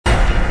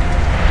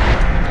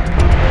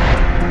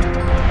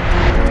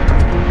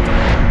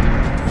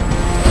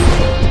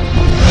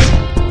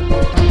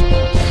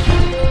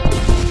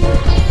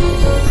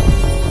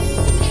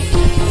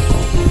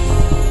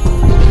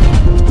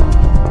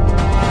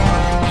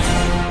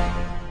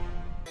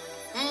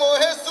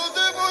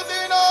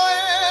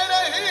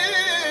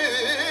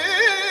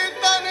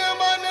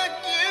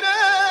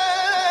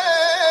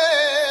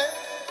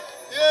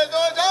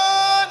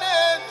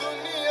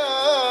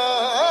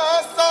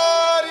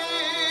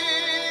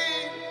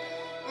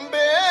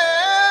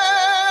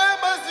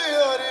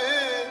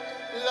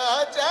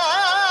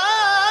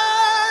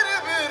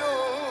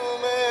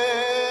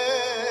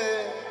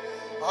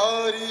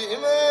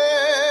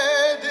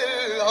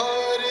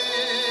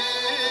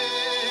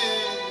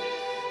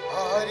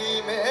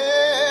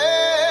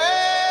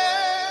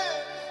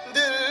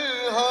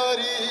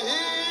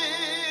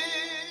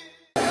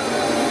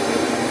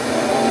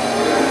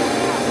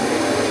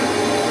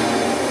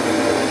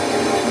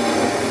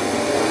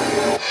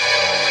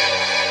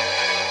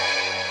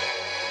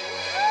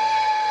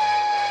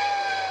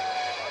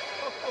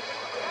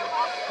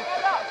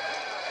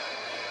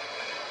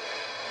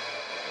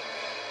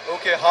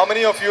how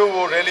many of you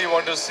who really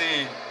want to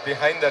see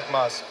behind that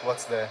mask?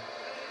 What's there?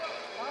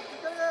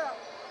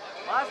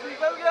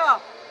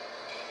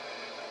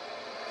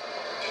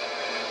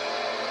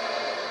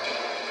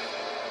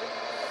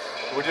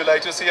 Would you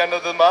like to see under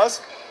the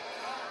mask?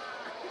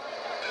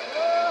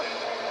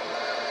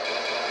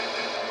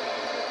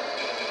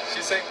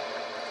 She's saying.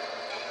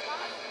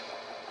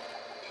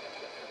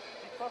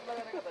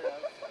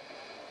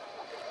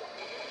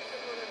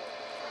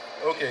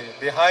 Okay,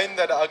 behind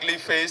that ugly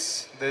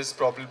face, there's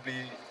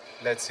probably,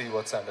 let's see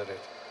what's under it.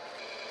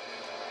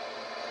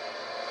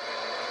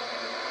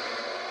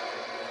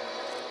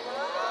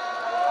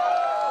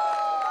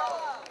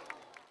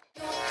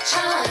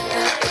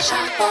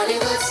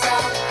 Bollywood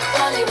star,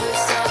 Bollywood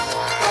star,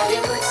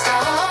 Bollywood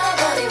star,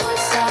 Bollywood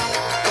star,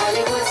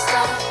 Bollywood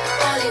star,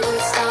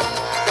 Bollywood star,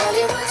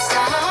 Bollywood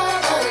star,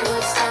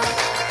 Bollywood star.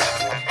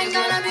 Ain't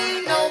gonna be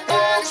no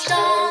bad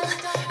star,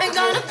 ain't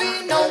gonna be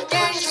no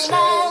game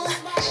small,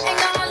 ain't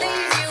gonna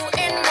leave you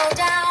in no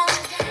doubt,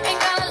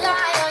 ain't gonna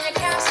lie on your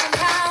casting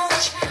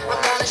couch.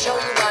 I'm gonna show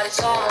you what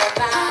it's all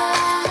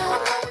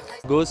about.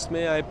 Ghost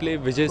में I play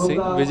Vijay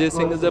Singh. Vijay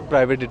Singh is a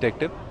private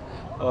detective.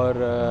 और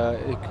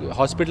एक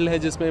hospital है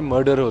जिसमें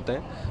murder होता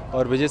है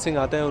और विजय सिंह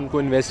आता है उनको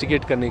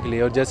इन्वेस्टिगेट करने के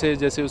लिए और जैसे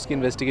जैसे उसकी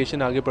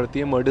इन्वेस्टिगेशन आगे बढ़ती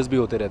है मर्डर्स भी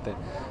होते रहते हैं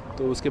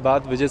तो उसके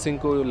बाद विजय सिंह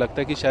को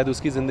लगता है कि शायद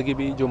उसकी ज़िंदगी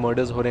भी जो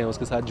मर्डर्स हो रहे हैं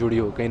उसके साथ जुड़ी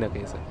हो कहीं ना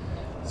कहीं से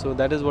so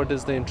that is what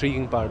is the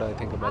intriguing part I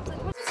think about the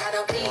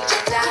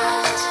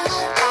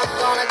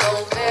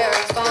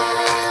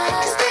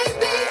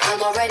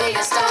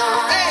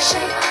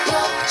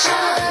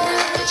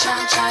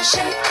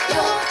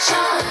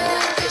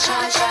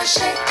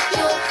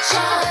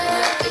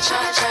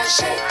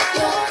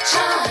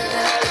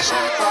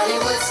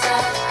Bollywood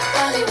star,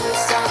 Bollywood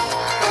star,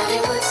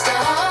 Bollywood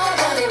star,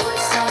 Bollywood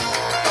star,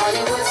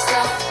 Bollywood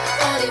star,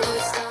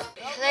 Bollywood star.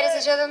 Ladies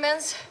and gentlemen,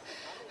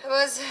 it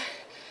was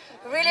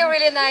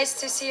really nice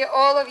to see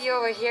all of you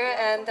over here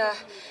and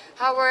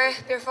our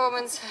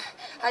performance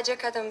Aja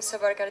Kadam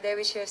Sabarkar Day,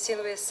 which you have seen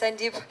with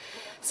Sandeep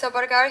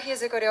Sabarkar.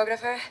 He's a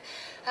choreographer.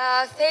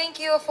 Thank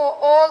you for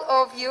all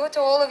of you, to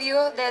all of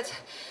you that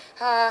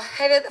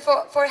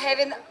for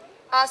having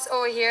us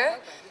over here.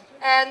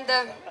 And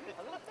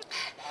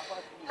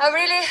I'm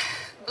really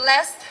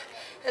blessed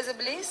as a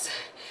bliss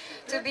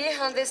to be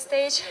on this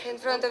stage in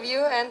front of you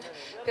and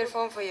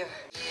perform for you.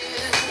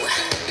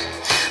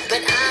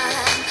 But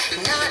I'm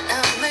not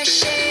a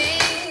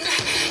machine.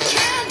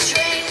 Can't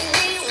train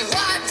me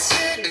what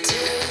to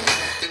do.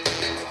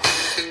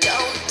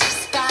 Don't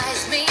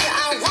despise me.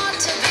 I want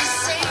to be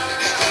seen.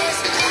 There's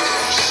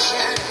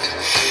passion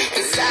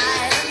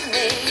inside of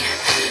me.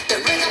 The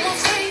rhythm will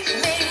free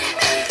me.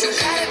 Don't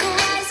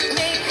categorize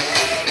me.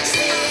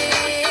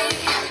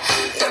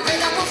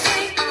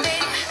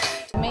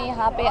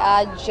 यहाँ पे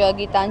आज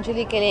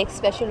गीतांजलि के लिए एक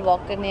special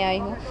walk करने आई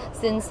हूँ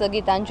since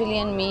Geetanjali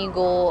and me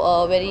go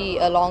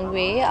very long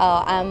way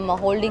I am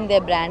holding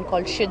their brand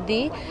called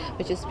Siddi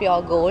which is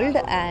pure gold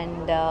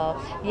and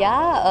या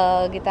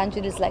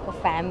Geetanjali is like a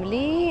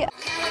family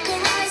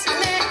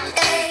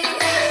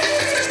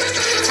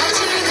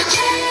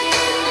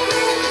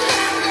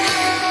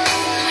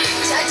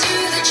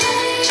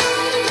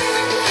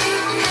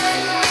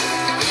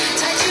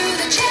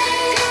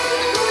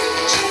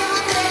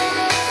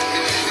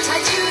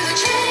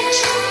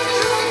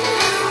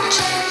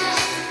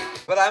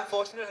Well, I'm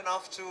fortunate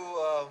enough to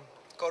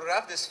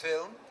choreograph this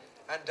film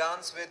and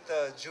dance with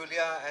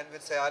Julia and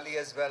with Sayali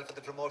as well for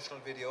the promotional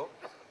video.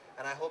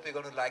 And I hope you're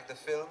going to like the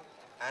film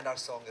and our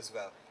song as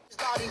well.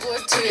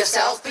 Bollywood, to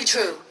yourself be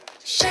true.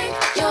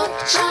 Shake your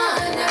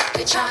China,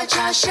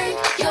 cha-cha,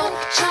 shake your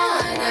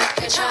China,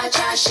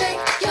 cha-cha,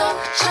 shake your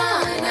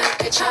China,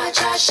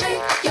 cha-cha,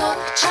 shake your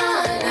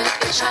China,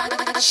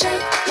 cha-cha,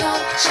 shake your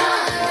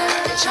China,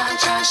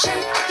 cha-cha,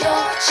 shake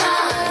your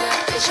China,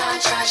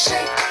 cha-cha,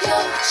 shake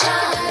your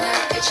China,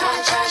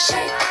 cha-cha,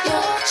 shake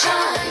your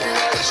China,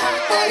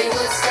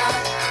 Bollywood star,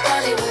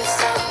 Bollywood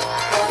star.